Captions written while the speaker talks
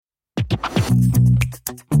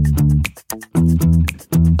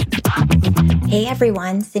Hey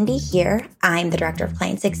everyone, Cindy here. I'm the Director of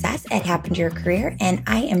Client Success at Happen to Your Career, and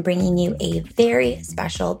I am bringing you a very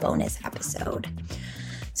special bonus episode.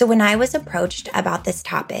 So when I was approached about this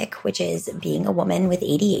topic, which is being a woman with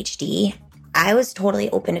ADHD, I was totally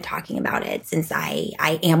open to talking about it since I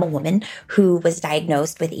am a woman who was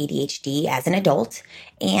diagnosed with ADHD as an adult,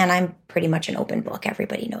 and I'm pretty much an open book.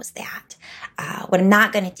 Everybody knows that. What I'm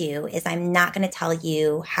not going to do is I'm not going to tell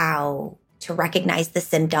you how to recognize the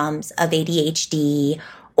symptoms of ADHD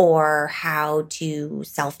or how to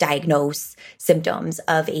self-diagnose symptoms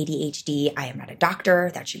of ADHD. I am not a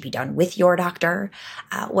doctor. That should be done with your doctor.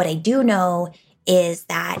 What I do know is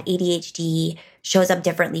that ADHD shows up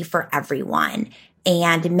differently for everyone.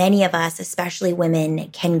 And many of us, especially women,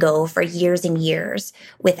 can go for years and years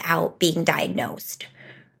without being diagnosed.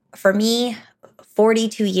 For me,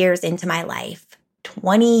 42 years into my life,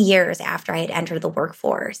 20 years after I had entered the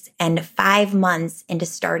workforce, and 5 months into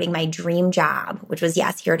starting my dream job, which was,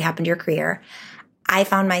 yes, here it happened to your career, I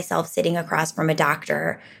found myself sitting across from a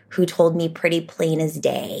doctor who told me pretty plain as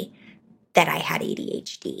day that I had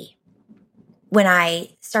ADHD. When I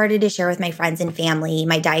started to share with my friends and family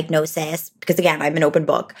my diagnosis, because again, I'm an open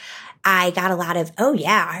book, I got a lot of, oh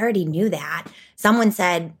yeah, I already knew that. Someone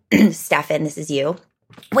said, Stefan, this is you.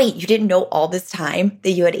 Wait, you didn't know all this time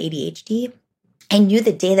that you had ADHD? I knew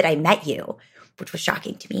the day that I met you, which was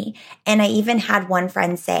shocking to me. And I even had one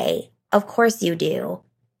friend say, of course you do.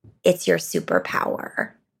 It's your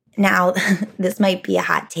superpower. Now, this might be a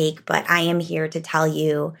hot take, but I am here to tell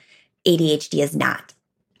you ADHD is not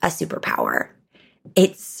a superpower.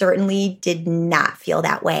 It certainly did not feel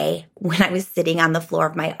that way when I was sitting on the floor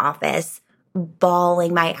of my office,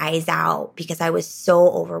 bawling my eyes out because I was so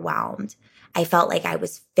overwhelmed. I felt like I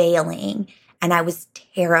was failing and I was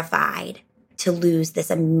terrified to lose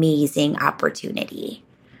this amazing opportunity.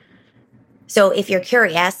 So if you're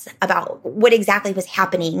curious about what exactly was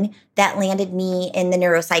happening that landed me in the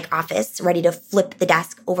neuropsych office, ready to flip the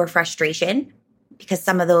desk over frustration, because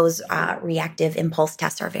some of those reactive impulse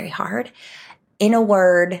tests are very hard. In a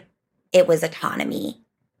word, it was autonomy.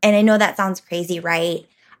 And I know that sounds crazy, right?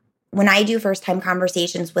 When I do first-time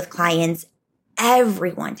conversations with clients,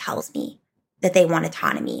 everyone tells me that they want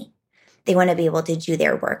autonomy. They want to be able to do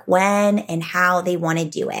their work when and how they want to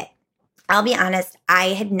do it. I'll be honest, I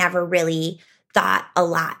had never really thought a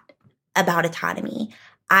lot about autonomy.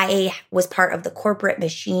 I was part of the corporate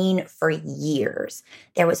machine for years.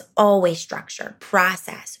 There was always structure,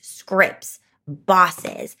 process, scripts,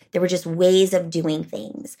 bosses. There were just ways of doing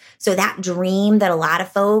things. So that dream that a lot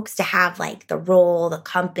of folks to have like the role, the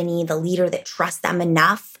company, the leader that trusts them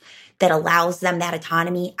enough that allows them that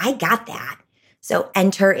autonomy, I got that. So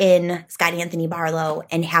enter in Scott Anthony Barlow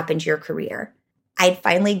and Happen to Your Career. I'd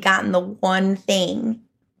finally gotten the one thing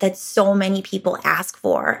that so many people ask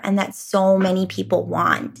for and that so many people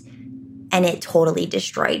want. And it totally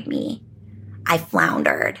destroyed me. I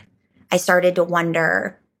floundered. I started to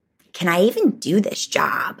wonder, can I even do this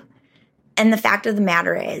job? And the fact of the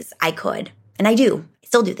matter is I could, and I do. I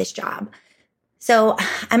still do this job. So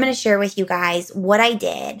I'm going to share with you guys what I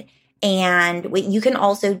did and what you can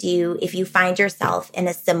also do if you find yourself in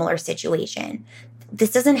a similar situation.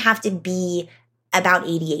 This doesn't have to be about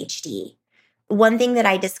ADHD. One thing that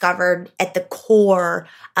I discovered at the core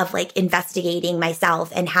of like investigating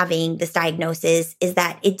myself and having this diagnosis is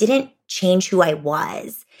that it didn't change who I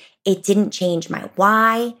was. It didn't change my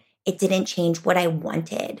why. It didn't change what I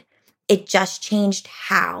wanted. It just changed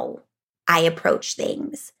how I approach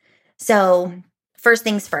things. So first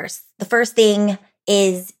things first, the first thing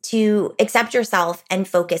is to accept yourself and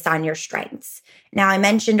focus on your strengths. Now, I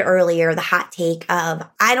mentioned earlier the hot take of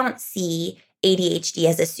I don't see ADHD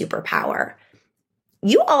as a superpower.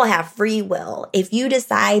 You all have free will. If you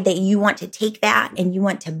decide that you want to take that and you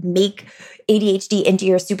want to make ADHD into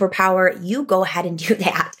your superpower, you go ahead and do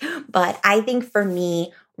that. But I think for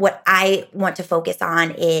me, what I want to focus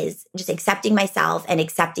on is just accepting myself and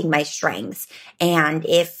accepting my strengths. And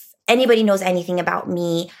if anybody knows anything about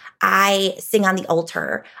me, I sing on the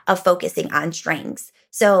altar of focusing on strengths.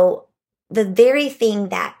 So the very thing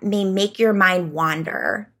that may make your mind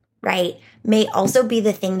wander, right, may also be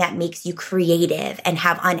the thing that makes you creative and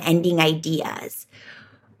have unending ideas.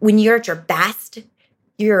 When you're at your best,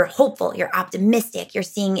 you're hopeful, you're optimistic, you're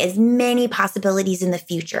seeing as many possibilities in the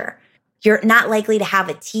future. You're not likely to have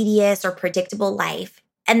a tedious or predictable life,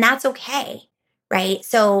 and that's okay, right?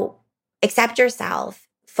 So accept yourself,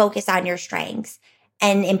 focus on your strengths,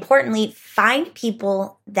 and importantly, find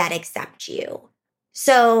people that accept you.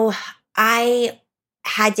 So I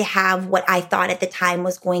had to have what I thought at the time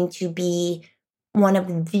was going to be one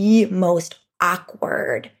of the most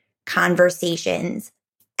awkward conversations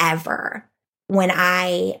ever when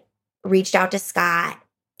I reached out to Scott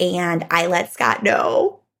and I let Scott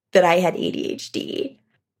know that I had ADHD.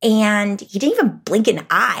 And he didn't even blink an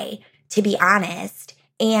eye, to be honest.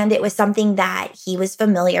 And it was something that he was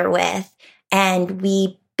familiar with. And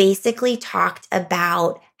we basically talked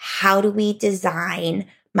about how do we design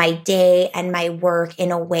my day and my work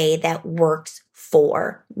in a way that works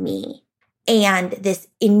for me. And this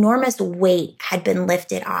enormous weight had been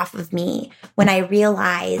lifted off of me when I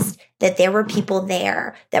realized that there were people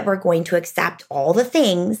there that were going to accept all the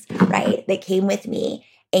things, right, that came with me,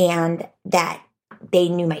 and that they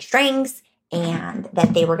knew my strengths and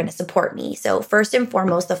that they were going to support me. So first and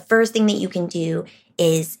foremost, the first thing that you can do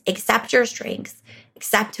is accept your strengths,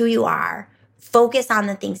 accept who you are, focus on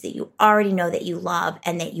the things that you already know that you love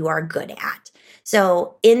and that you are good at.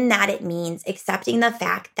 So in that, it means accepting the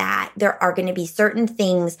fact that there are going to be certain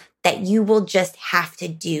things that you will just have to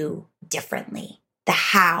do differently. The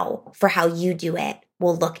how for how you do it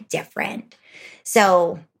will look different.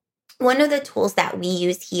 So one of the tools that we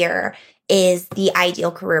use here is the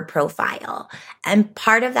ideal career profile. And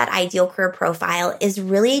part of that ideal career profile is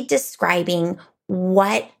really describing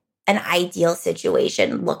what an ideal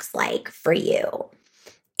situation looks like for you.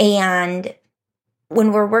 And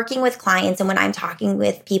when we're working with clients and when I'm talking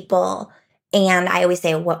with people, and I always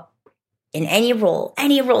say, what in any role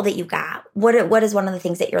that you got, what is one of the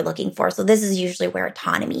things that you're looking for? So this is usually where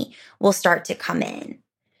autonomy will start to come in.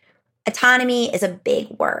 Autonomy is a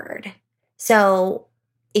big word. So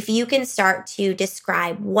if you can start to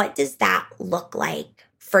describe what does that look like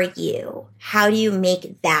for you? How do you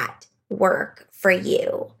make that work for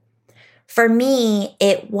you? For me,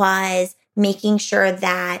 it was making sure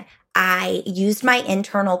that I used my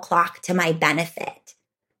internal clock to my benefit.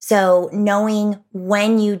 So knowing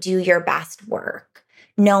when you do your best work,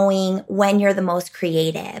 knowing when you're the most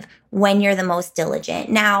creative, when you're the most diligent.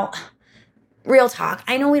 Now, real talk,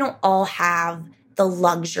 I know we don't all have the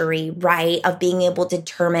luxury, right, of being able to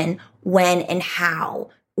determine when and how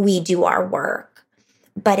we do our work.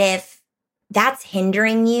 But if that's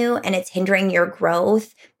hindering you and it's hindering your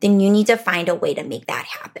growth, then you need to find a way to make that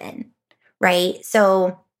happen, right?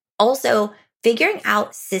 So also figuring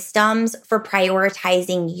out systems for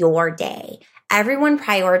prioritizing your day. Everyone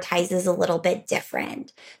prioritizes a little bit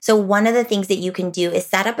different. So one of the things that you can do is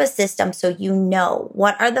set up a system so you know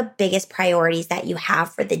what are the biggest priorities that you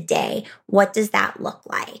have for the day. What does that look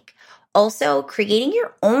like? Also, creating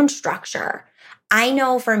your own structure. I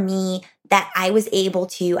know for me that I was able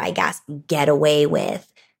to, get away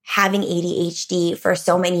with having ADHD for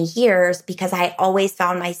so many years because I always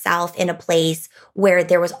found myself in a place where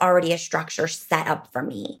there was already a structure set up for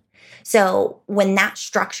me. So when that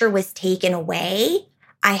structure was taken away,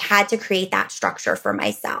 I had to create that structure for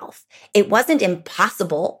myself. It wasn't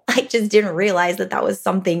impossible. I just didn't realize that that was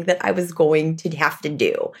something that I was going to have to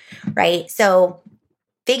do, right? So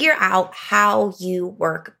figure out how you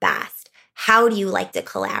work best. How do you like to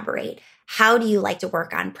collaborate? How do you like to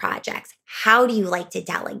work on projects? How do you like to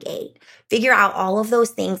delegate? Figure out all of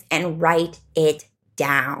those things and write it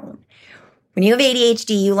down. When you have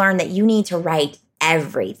ADHD, you learn that you need to write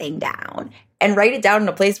everything down and write it down in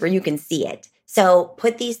a place where you can see it. So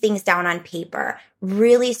put these things down on paper.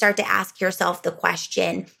 Really start to ask yourself the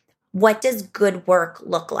question, what does good work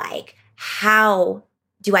look like? How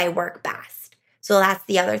do I work best? So that's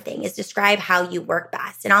the other thing, is describe how you work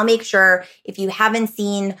best. And I'll make sure, if you haven't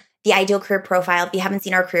seen the Ideal Career Profile, if you haven't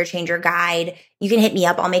seen our Career Changer Guide, you can hit me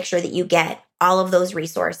up. I'll make sure that you get all of those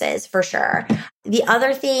resources for sure. The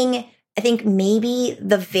other thing, I think maybe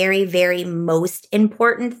the very, very most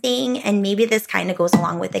important thing, and maybe this kind of goes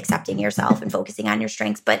along with accepting yourself and focusing on your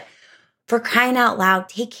strengths, but for crying out loud,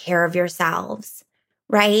 take care of yourselves,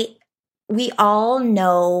 right? We all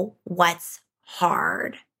know what's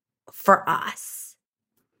hard for us.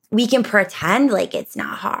 We can pretend like it's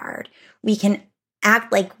not hard. We can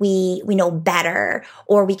act like we know better,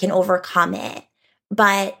 or we can overcome it.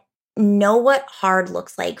 But know what hard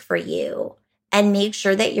looks like for you and make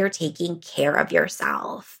sure that you're taking care of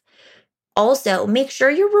yourself. Also, make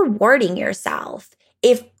sure you're rewarding yourself.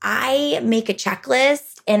 If I make a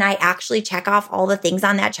checklist and I actually check off all the things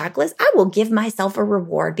on that checklist, I will give myself a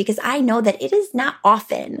reward because I know that it is not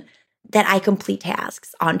often that I complete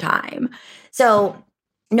tasks on time. So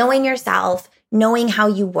knowing yourself, knowing how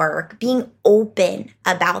you work, being open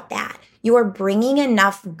about that. You are bringing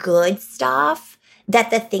enough good stuff that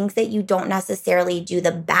the things that you don't necessarily do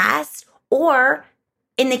the best, or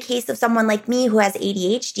in the case of someone like me who has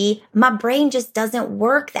ADHD, my brain just doesn't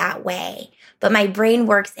work that way, but my brain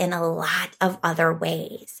works in a lot of other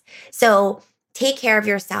ways. So take care of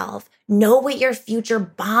yourself. know what your future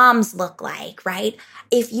bombs look like, right?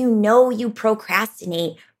 If you know you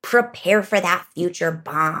procrastinate, prepare for that future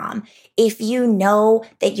bomb. If you know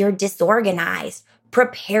that you're disorganized,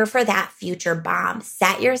 prepare for that future bomb.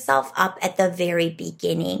 Set yourself up at the very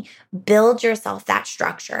beginning. Build yourself that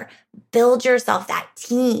structure. Build yourself that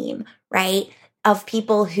team, right, of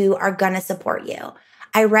people who are going to support you.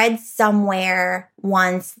 I read somewhere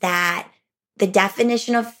once that the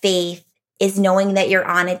definition of faith is knowing that you're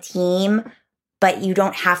on a team, but you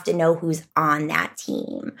don't have to know who's on that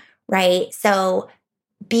team, right? So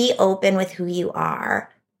be open with who you are.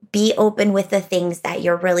 Be open with the things that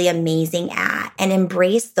you're really amazing at and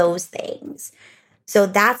embrace those things. So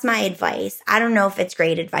that's my advice. I don't know if it's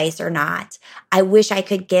great advice or not. I wish I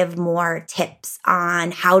could give more tips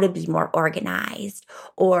on how to be more organized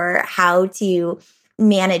or how to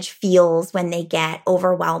manage feels when they get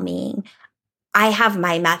overwhelming. I have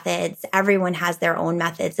my methods. Everyone has their own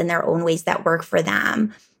methods and their own ways that work for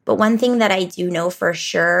them. But one thing that I do know for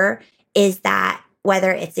sure is that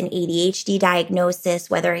whether it's an ADHD diagnosis,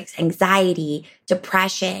 whether it's anxiety,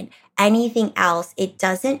 depression, anything else, it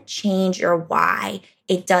doesn't change your why.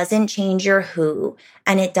 It doesn't change your who,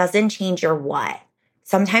 and it doesn't change your what.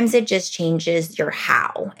 Sometimes it just changes your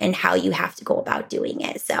how and how you have to go about doing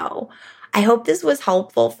it. So I hope this was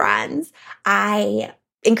helpful, friends. I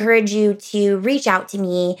encourage you to reach out to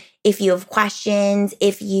me if you have questions,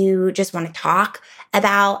 if you just want to talk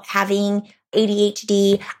about having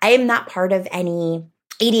ADHD. I am not part of any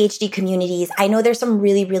ADHD communities. I know there's some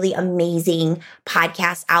really, really amazing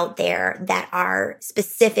podcasts out there that are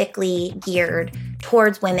specifically geared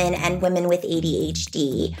towards women and women with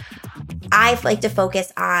ADHD. I like to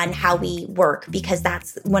focus on how we work because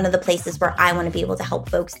that's one of the places where I want to be able to help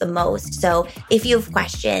folks the most. So if you have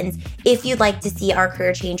questions, if you'd like to see our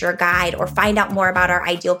Career Changer Guide or find out more about our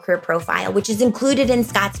ideal career profile, which is included in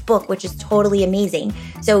Scott's book, which is totally amazing.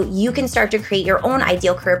 So you can start to create your own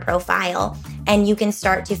ideal career profile and you can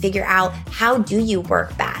start to figure out how do you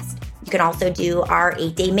work best. You can also do our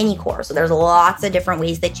 8-day mini course. So there's lots of different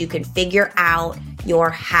ways that you can figure out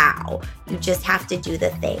your how. You just have to do the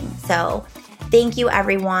thing. So thank you,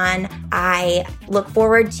 everyone. I look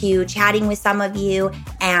forward to chatting with some of you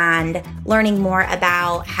and learning more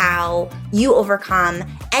about how you overcome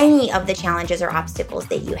any of the challenges or obstacles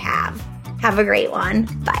that you have. Have a great one.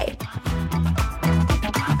 Bye.